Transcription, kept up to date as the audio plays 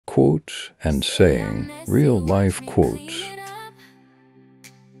quotes and saying real-life quotes.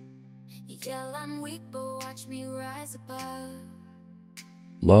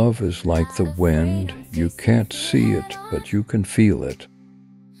 Love is like the wind. You can't see it, but you can feel it.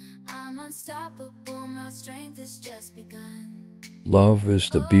 Love is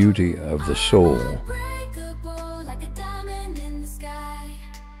the beauty of the soul.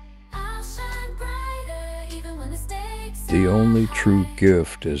 The only true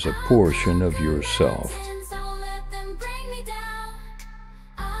gift is a portion of yourself.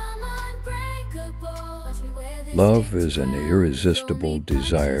 Love is an irresistible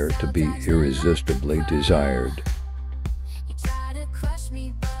desire to be irresistibly desired.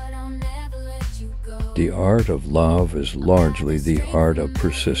 The art of love is largely the art of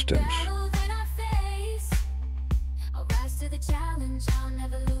persistence.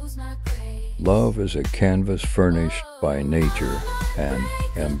 Love is a canvas furnished by nature and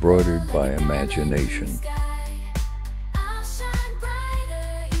embroidered by imagination.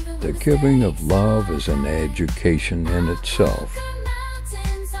 The giving of love is an education in itself.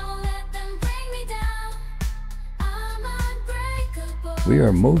 We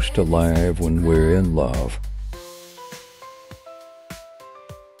are most alive when we're in love.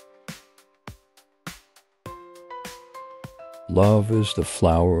 Love is the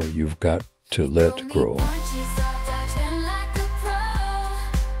flower you've got to let grow.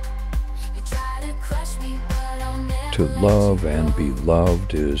 To love and be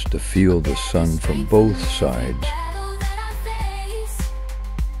loved is to feel the sun from both sides.